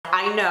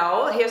I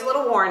know, here's a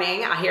little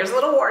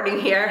warning,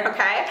 here,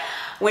 okay?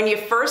 When you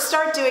first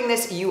start doing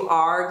this, you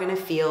are gonna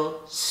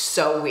feel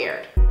so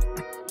weird.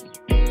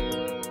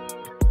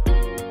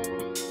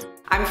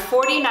 I'm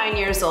 49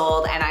 years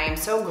old and I am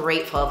so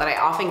grateful that I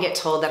often get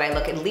told that I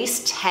look at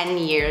least 10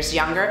 years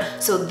younger.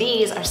 So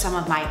these are some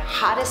of my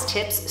hottest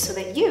tips so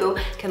that you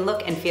can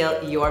look and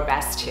feel your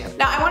best too.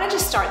 Now I want to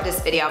just start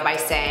this video by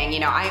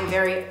saying, I am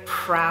very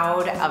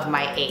proud of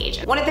my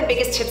age. One of the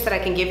biggest tips that I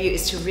can give you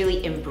is to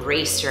really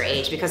embrace your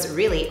age, because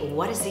really,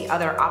 what is the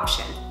other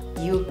option?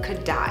 You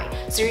could die.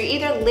 So you're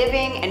either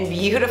living and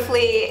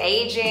beautifully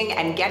aging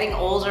and getting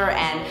older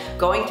and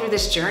going through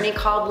this journey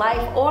called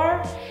life,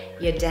 or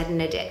you're dead in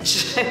a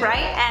ditch, right?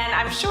 And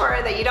I'm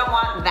sure that you don't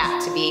want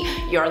that to be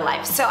your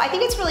life. So I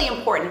think it's really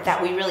important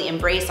that we really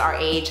embrace our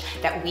age,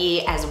 that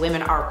we as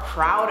women are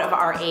proud of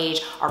our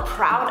age, are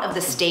proud of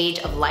the stage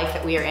of life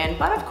that we are in.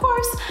 But of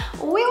course,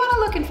 we wanna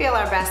look and feel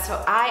our best.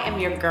 So I am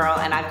your girl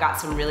and I've got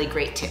some really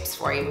great tips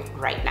for you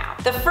right now.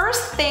 The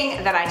first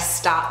thing that I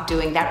stopped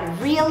doing that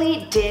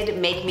really did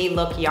make me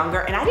look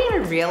younger, and I didn't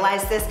even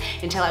realize this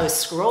until I was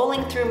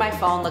scrolling through my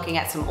phone looking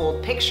at some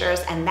old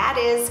pictures, and that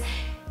is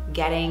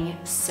getting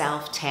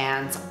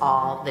self-tans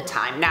all the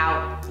time.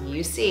 Now,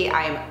 you see,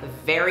 I am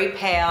very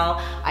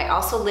pale. I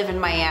also live in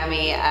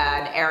Miami,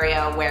 an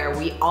area where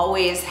we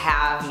always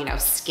have,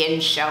 skin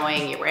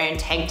showing. You're wearing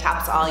tank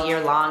tops all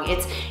year long.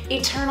 It's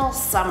eternal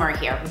summer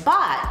here.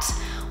 But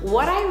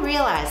what I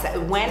realized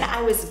that when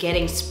I was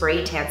getting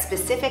spray tan,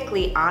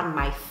 specifically on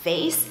my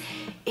face,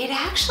 it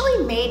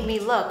actually made me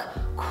look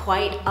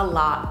quite a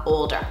lot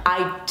older.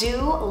 I do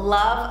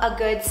love a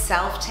good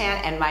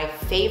self-tan, and my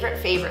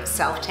favorite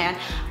self-tan,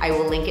 I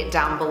will link it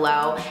down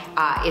below.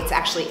 It's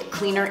actually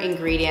cleaner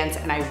ingredients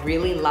and I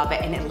really love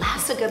it, and it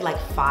lasts a good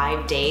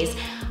 5 days.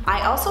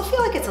 I also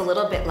feel like it's a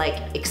little bit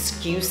like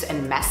excuse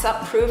and mess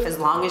up proof, as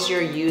long as you're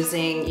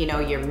using,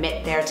 your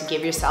mitt there to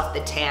give yourself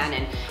the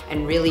tan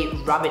and really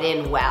rub it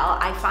in well.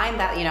 I find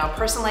that, a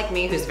person like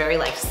me who's very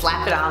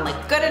slap it on,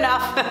 good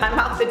enough, I'm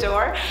out the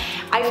door.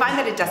 I find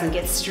that it doesn't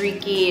get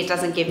streaky, it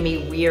doesn't give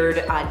me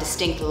weird,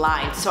 distinct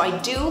lines. So I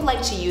do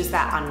like to use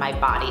that on my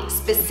body,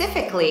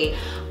 specifically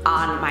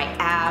on my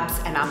abs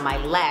and on my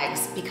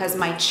legs, because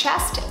my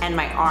chest and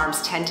my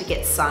arms tend to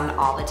get sun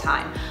all the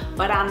time.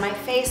 But on my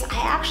face,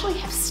 I actually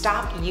have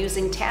stopped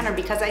using tanner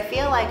because I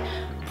feel like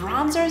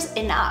bronzer's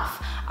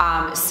enough.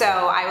 So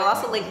I will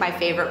also link my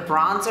favorite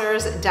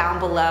bronzers down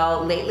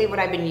below. Lately, what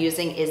I've been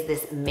using is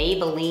this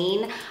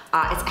Maybelline.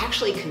 It's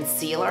actually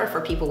concealer for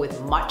people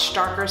with much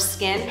darker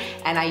skin,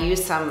 and I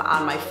use some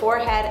on my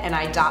forehead and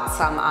I dot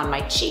some on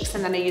my cheeks,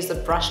 and then I use a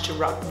brush to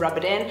rub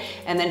it in,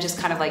 and then just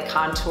kind of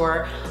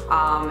contour,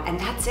 and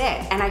that's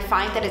it. And I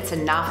find that it's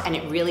enough, and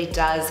it really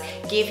does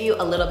give you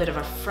a little bit of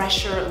a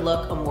fresher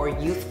look, a more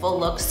youthful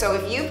look. So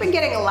if you've been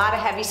getting a lot of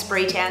heavy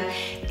spray tan,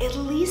 at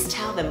least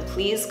tell them,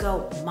 please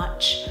go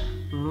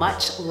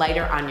much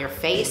lighter on your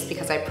face,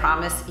 because I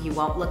promise you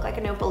won't look like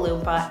an Oompa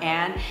Loompa,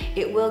 and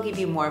it will give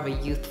you more of a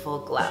youthful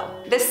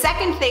glow. The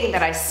second thing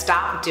that I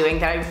stopped doing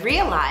that I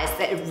realized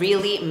that it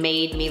really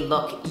made me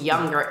look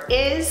younger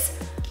is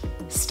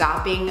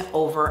stopping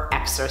over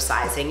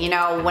exercising.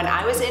 When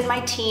I was in my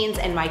teens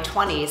and my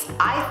 20s,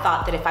 I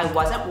thought that if I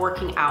wasn't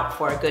working out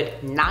for a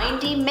good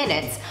 90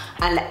 minutes,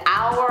 an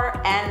hour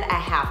and a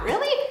half,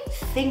 really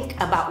think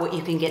about what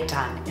you can get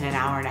done in an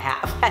hour and a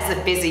half as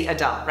a busy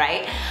adult,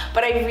 right?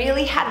 But I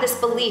really had this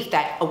belief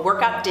that a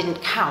workout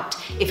didn't count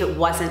if it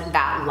wasn't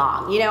that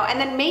long, and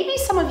then maybe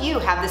some of you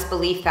have this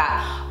belief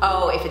that,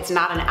 oh, if it's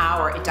not an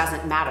hour, it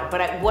doesn't matter.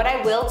 But what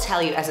I will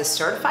tell you as a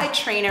certified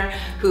trainer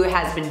who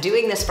has been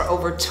doing this for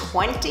over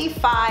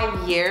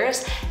 25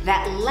 years,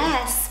 that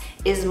less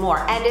is more.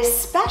 And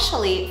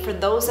especially for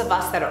those of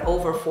us that are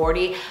over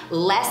 40,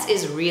 less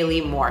is really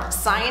more.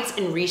 Science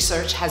and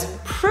research has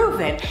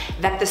proven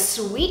that the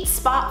sweet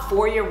spot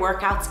for your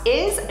workouts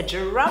is,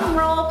 drum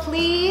roll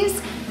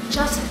please,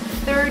 just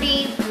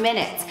 30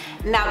 minutes.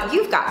 Now,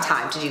 you've got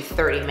time to do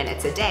 30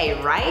 minutes a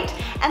day, right?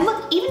 And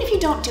look, even if you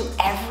don't do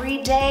every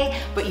day,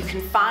 but you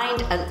can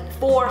find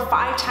 4 or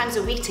 5 times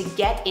a week to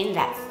get in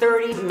that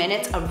 30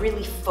 minutes of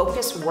really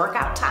focused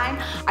workout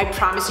time, I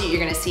promise you're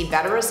gonna see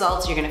better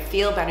results, you're gonna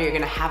feel better, you're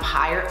gonna have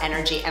higher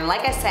energy. And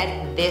like I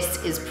said,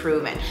 this is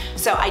proven.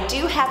 So I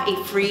do have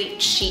a free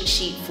cheat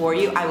sheet for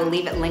you. I will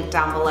leave it linked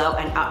down below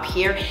and up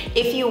here.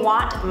 If you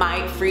want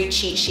my free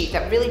cheat sheet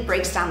that really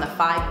breaks down the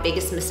 5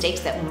 biggest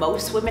mistakes that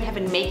most women have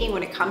been making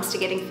when it comes to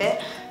getting fit,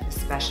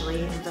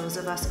 especially those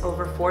of us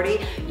over 40,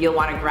 you'll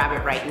want to grab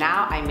it right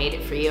now. I made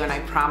it for you, and I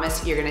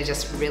promise you're gonna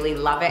just really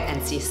love it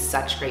and see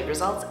such great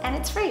results, and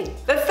it's free.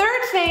 The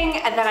third thing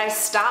that I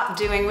stopped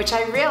doing, which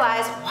I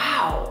realized,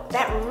 wow,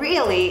 that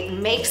really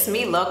makes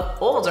me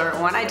look older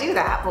when I do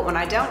that, but when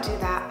I don't do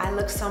that, I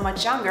look so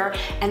much younger,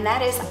 and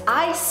that is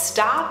I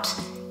stopped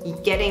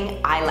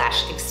getting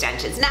eyelash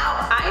extensions.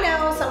 Now, I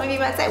know some of you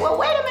might say, well,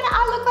 wait a minute,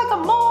 I look like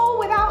a mole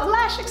without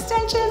lash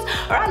extensions,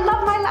 or I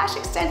love my lash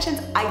extensions.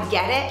 I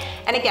get it.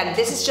 And again,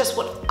 this is just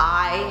what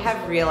I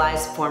have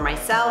realized for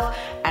myself,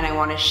 and I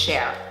want to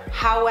share.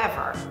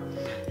 However,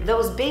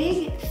 those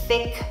big,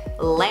 thick,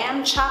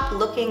 lamb chop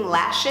looking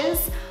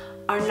lashes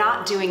are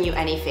not doing you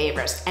any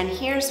favors. And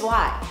here's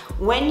why.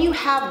 When you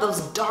have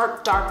those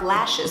dark, dark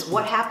lashes,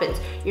 what happens?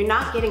 You're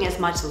not getting as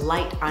much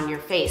light on your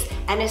face,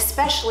 and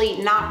especially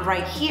not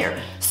right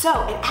here.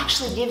 So it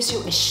actually gives you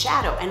a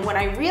shadow. And when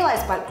I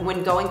realized, but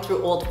when going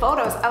through old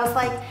photos, I was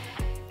like,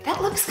 that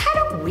looks kind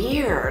of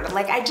weird.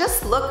 Like I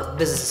just look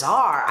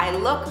bizarre. I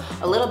look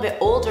a little bit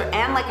older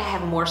and like I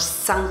have more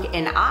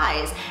sunken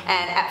eyes.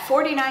 And at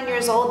 49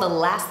 years old, the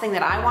last thing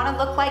that I want to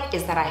look like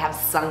is that I have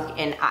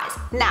sunken eyes.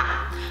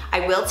 Now,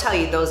 I will tell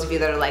you, those of you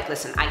that are like,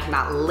 listen, I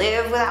cannot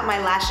live without my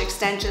lash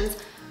extensions.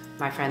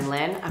 My friend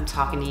Lynn, I'm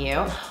talking to you.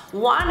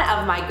 One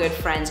of my good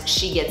friends,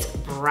 she gets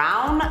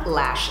brown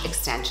lash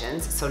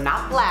extensions, so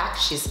not black,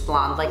 she's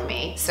blonde like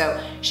me.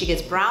 So she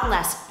gets brown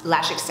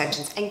lash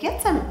extensions and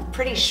gets them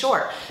pretty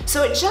short.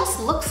 So it just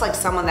looks like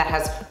someone that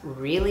has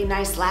really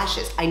nice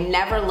lashes. I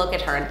never look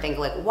at her and think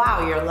like,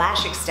 wow, your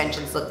lash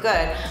extensions look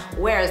good.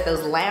 Whereas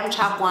those lamb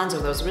chop ones or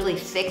those really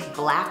thick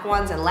black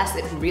ones, unless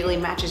it really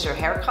matches your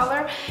hair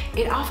color,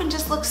 it often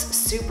just looks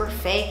super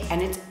fake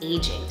and it's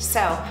aging.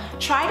 So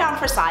try it on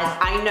for size.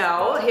 I know,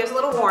 here's a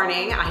little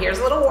warning. Here's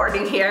a little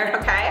warning here,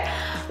 okay?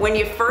 When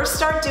you first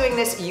start doing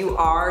this, you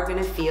are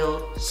gonna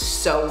feel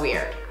so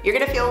weird. You're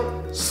gonna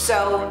feel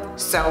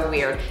so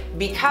weird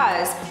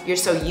because you're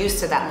so used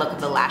to that look of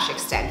the lash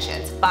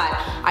extensions. But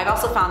I've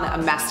also found that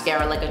a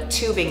mascara, like a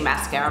tubing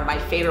mascara, my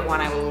favorite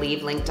one I will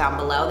leave linked down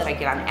below that I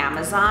get on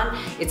Amazon.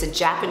 It's a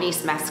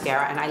Japanese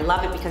mascara and I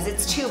love it because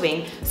it's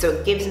tubing, so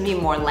it gives me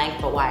more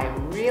length. But why I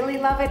really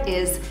love it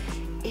is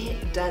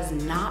it does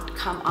not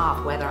come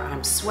off whether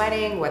I'm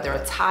sweating, whether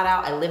it's hot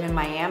out. I live in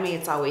Miami,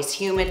 it's always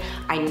humid.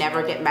 I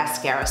never get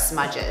mascara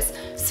smudges.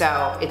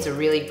 So it's a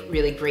really,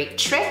 really great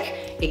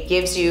trick. It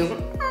gives you,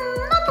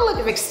 not the look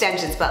of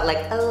extensions, but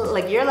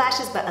like your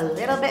lashes, but a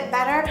little bit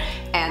better.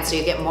 And so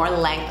you get more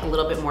length, a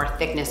little bit more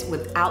thickness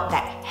without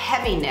that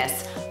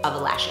heaviness of a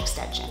lash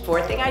extension.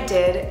 Fourth thing I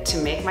did to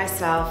make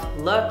myself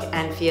look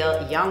and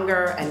feel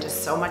younger and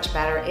just so much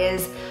better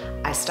is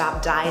I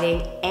stopped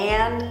dieting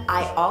and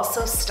I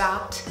also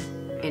stopped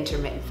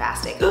intermittent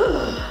fasting.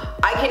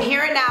 I can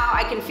hear it now.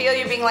 I can feel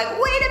you being like,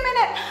 wait a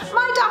minute,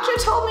 my doctor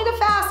told me to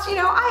fast. You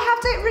know, I have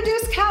to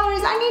reduce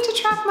calories. I need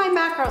to track my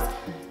macros.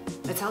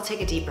 Let's all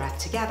take a deep breath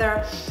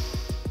together.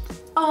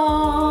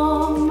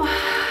 All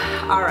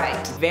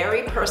right,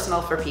 very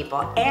personal for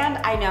people, and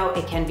I know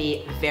it can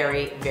be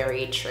very,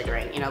 very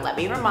triggering. You know, let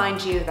me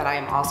remind you that I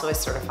am also a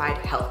certified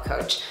health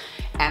coach,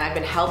 and I've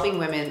been helping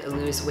women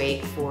lose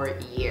weight for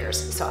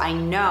years. So I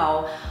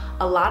know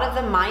a lot of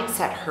the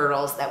mindset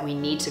hurdles that we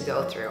need to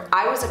go through.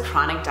 I was a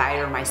chronic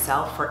dieter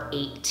myself for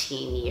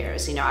 18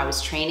 years. You know, I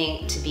was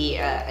training to be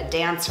a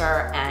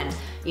dancer, and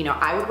you know,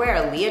 I would wear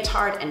a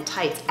leotard and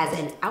tights as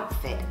an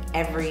outfit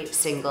every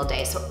single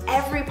day. So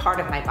every part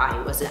of my body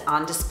was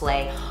on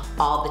display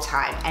all the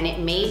time. And it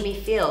made me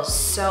feel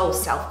so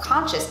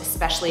self-conscious,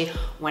 especially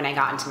when I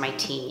got into my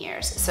teen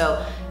years.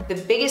 So the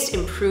biggest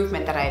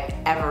improvement that I've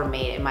ever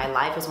made in my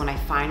life is when I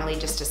finally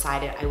just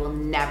decided I will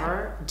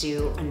never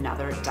do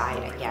another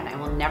diet again. I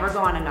will never go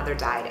on another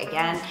diet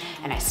again.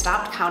 And I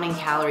stopped counting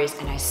calories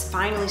and I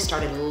finally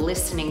started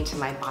listening to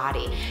my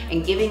body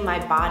and giving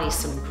my body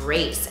some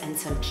grace and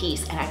some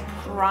peace. And I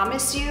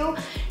promise you,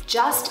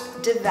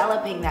 just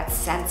developing that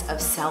sense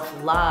of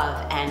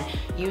self-love and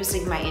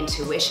using my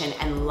intuition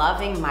and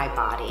loving my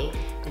body,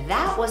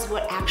 that was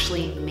what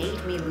actually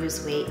made me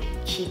lose weight,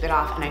 keep it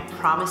off. And I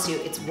promise you,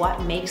 it's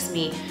what makes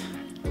me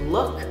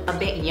look a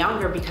bit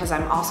younger because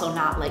I'm also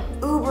not like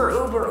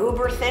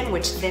uber thin,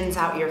 which thins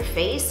out your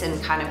face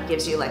and kind of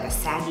gives you like a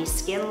saggy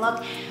skin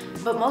look.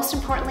 But most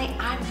importantly,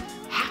 I'm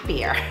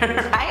happier,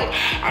 right?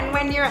 And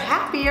when you're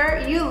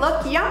happier, you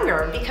look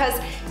younger because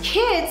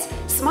kids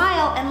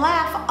smile and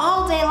laugh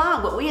all day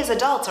long, but we as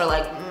adults are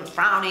like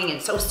frowning and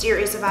so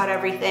serious about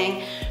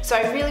everything. So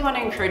I really want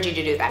to encourage you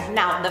to do that.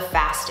 Now, the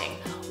fasting.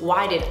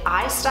 Why did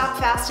I stop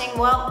fasting?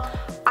 Well,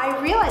 I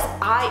realized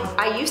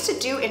I used to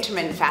do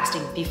intermittent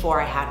fasting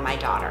before I had my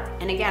daughter.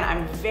 And again,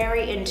 I'm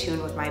very in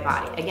tune with my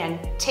body. Again,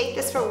 take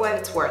this for what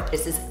it's worth.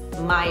 This is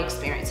my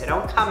experience, so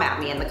don't come at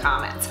me in the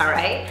comments, all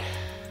right?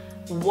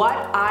 What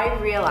I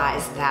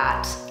realized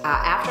that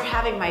after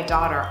having my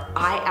daughter,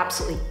 I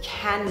absolutely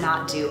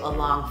cannot do a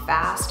long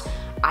fast.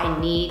 I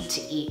need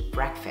to eat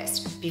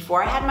breakfast.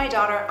 Before I had my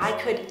daughter, I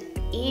could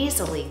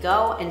easily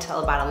go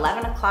until about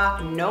 11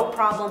 o'clock, no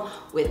problem,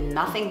 with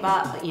nothing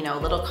but, you know,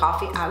 a little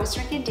coffee. I was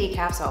drinking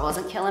decaf, so I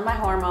wasn't killing my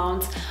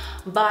hormones.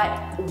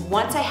 But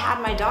once I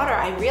had my daughter,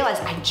 I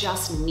realized I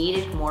just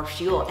needed more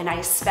fuel, and I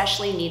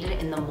especially needed it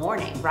in the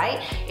morning,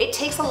 right? It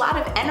takes a lot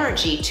of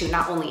energy to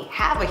not only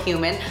have a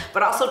human,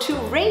 but also to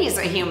raise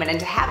a human and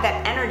to have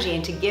that energy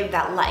and to give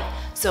that life.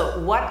 So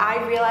what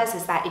I realized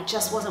is that it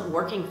just wasn't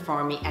working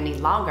for me any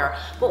longer.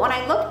 But when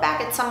I look back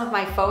at some of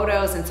my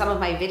photos and some of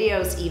my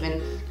videos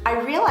even, I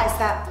realized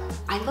that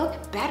I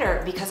look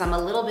better because I'm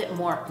a little bit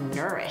more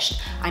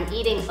nourished. I'm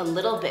eating a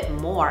little bit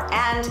more,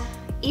 and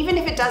even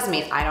if it does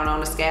mean I don't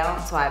own a scale,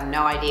 so I have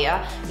no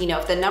idea. You know,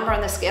 if the number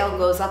on the scale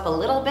goes up a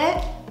little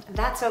bit,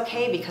 that's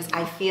okay because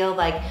I feel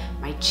like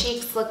my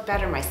cheeks look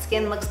better, my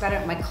skin looks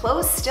better, my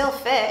clothes still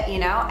fit, you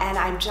know, and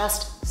I'm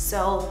just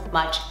so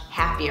much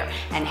happier.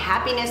 And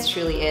happiness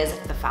truly is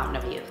the fountain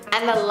of youth.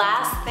 And the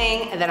last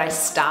thing that I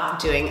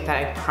stopped doing that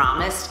I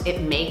promised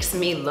it makes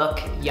me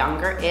look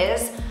younger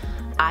is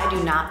I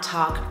do not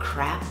talk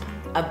crap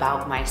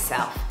about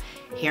myself.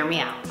 Hear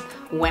me out.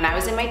 When I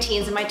was in my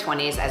teens and my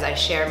 20s, as I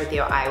shared with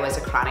you, I was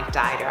a chronic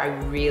dieter. I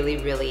really,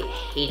 really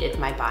hated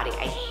my body.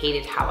 I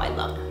hated how I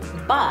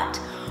looked. But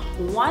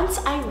once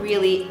I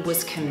really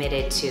was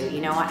committed to, you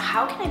know what,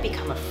 how can I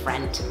become a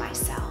friend to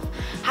myself?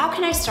 How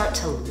can I start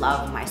to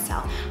love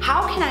myself?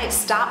 How can I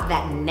stop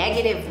that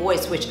negative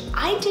voice, which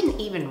I didn't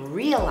even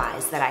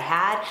realize that I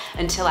had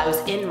until I was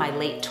in my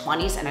late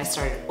 20s and I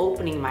started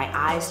opening my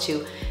eyes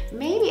to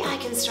maybe I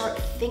can start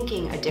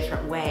thinking a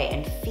different way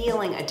and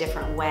feeling a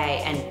different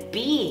way and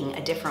being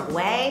a different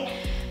way.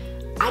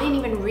 I didn't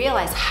even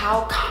realize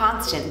how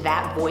constant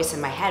that voice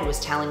in my head was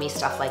telling me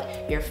stuff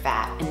like, you're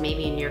fat, and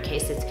maybe in your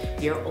case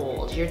it's, you're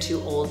old, you're too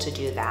old to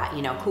do that,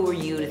 you know, who are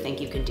you to think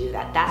you can do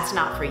that? That's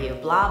not for you,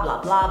 blah,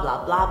 blah, blah,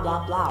 blah, blah,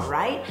 blah, blah,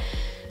 right?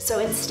 So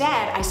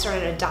instead, I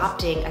started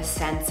adopting a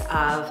sense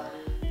of,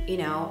 you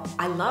know,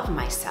 I love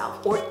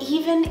myself. Or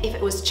even if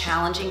it was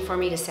challenging for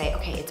me to say,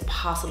 okay, it's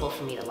possible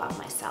for me to love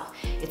myself.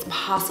 It's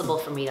possible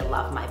for me to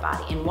love my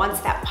body. And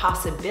once that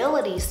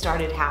possibility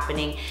started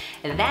happening,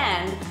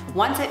 then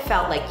once it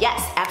felt like,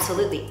 yes,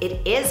 absolutely,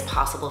 it is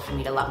possible for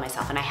me to love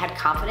myself, and I had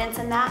confidence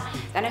in that,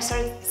 then I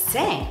started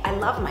saying, I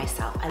love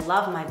myself, I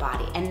love my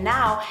body. And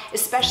now,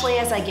 especially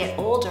as I get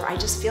older, I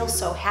just feel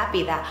so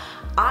happy that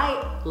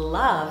I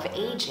love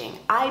aging.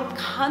 I'm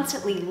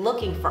constantly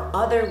looking for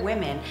other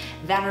women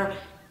that are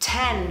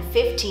 10,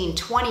 15,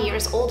 20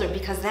 years older,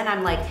 because then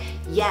I'm like,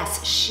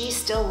 yes, she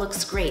still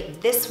looks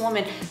great. This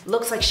woman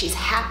looks like she's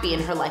happy in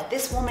her life.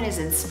 This woman is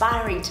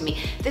inspiring to me.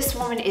 This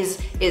woman is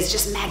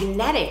just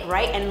magnetic,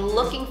 right? And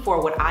looking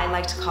for what I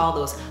like to call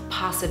those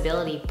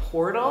possibility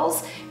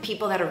portals,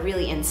 people that are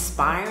really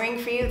inspiring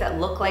for you, that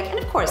look like, and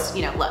of course,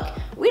 you know, look,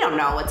 we don't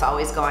know what's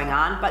always going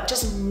on, but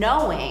just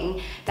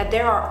knowing that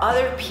there are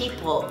other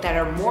people that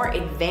are more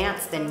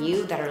advanced than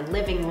you, that are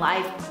living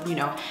life, you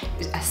know,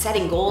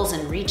 setting goals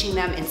and reaching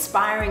them,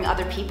 inspiring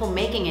other people,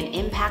 making an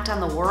impact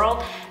on the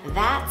world,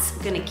 that's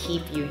gonna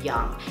keep you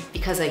young,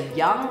 because a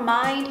young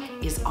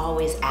mind is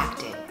always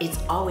active. It's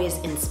always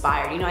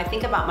inspired. You know, I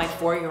think about my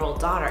 4-year-old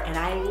daughter, and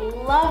I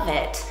love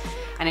it.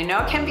 And I know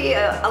it can be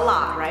a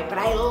lot, right? But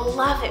I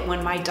love it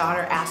when my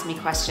daughter asks me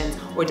questions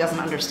or doesn't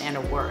understand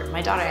a word.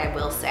 My daughter, I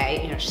will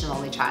say, you know, she's an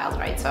only child,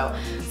 right? So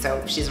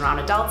she's around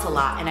adults a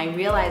lot, and I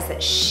realize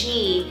that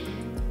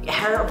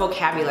her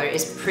vocabulary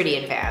is pretty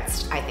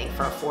advanced, I think,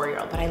 for a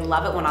 4-year-old, but I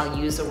love it when I'll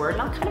use a word,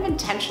 and I'll kind of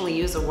intentionally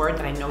use a word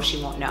that I know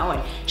she won't know,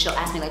 and she'll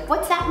ask me like,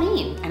 what's that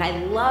mean? And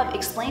I love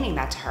explaining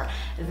that to her.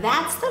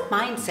 That's the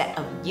mindset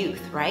of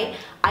youth, right?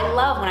 I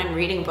love when I'm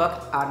reading a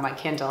book on my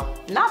Kindle,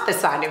 not the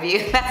sign of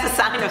youth, that's a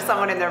sign of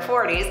someone in their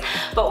 40s,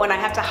 but when I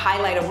have to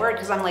highlight a word,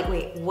 because I'm like,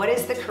 wait, what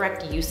is the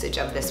correct usage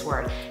of this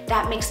word?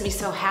 That makes me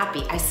so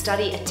happy. I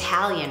study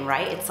Italian,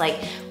 right? It's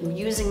like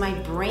using my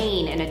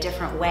brain in a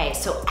different way.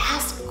 So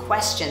ask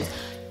questions,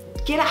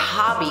 get a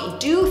hobby,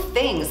 do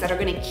things that are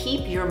gonna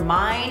keep your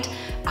mind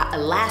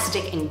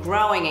elastic and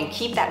growing and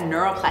keep that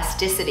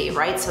neuroplasticity,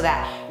 right? So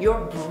that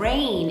your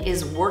brain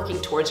is working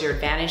towards your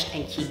advantage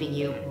and keeping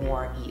you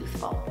more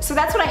youthful. So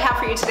that's what I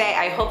have for you today.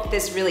 I hope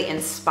this really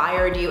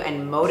inspired you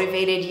and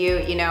motivated you.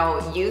 You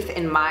know, youth,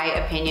 in my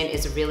opinion,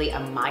 is really a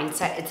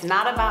mindset. It's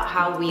not about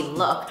how we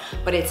look,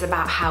 but it's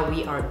about how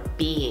we are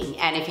being.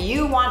 And if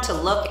you want to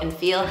look and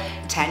feel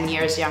 10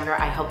 years younger,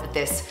 I hope that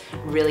this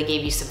really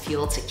gave you some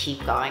fuel to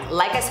keep going.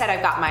 Like I said,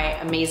 I've got my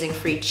amazing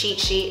free cheat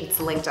sheet.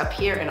 It's linked up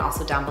here and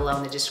also down below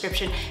in the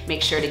description.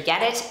 Make sure to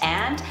get it,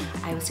 and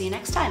I will see you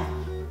next time.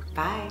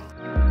 Bye.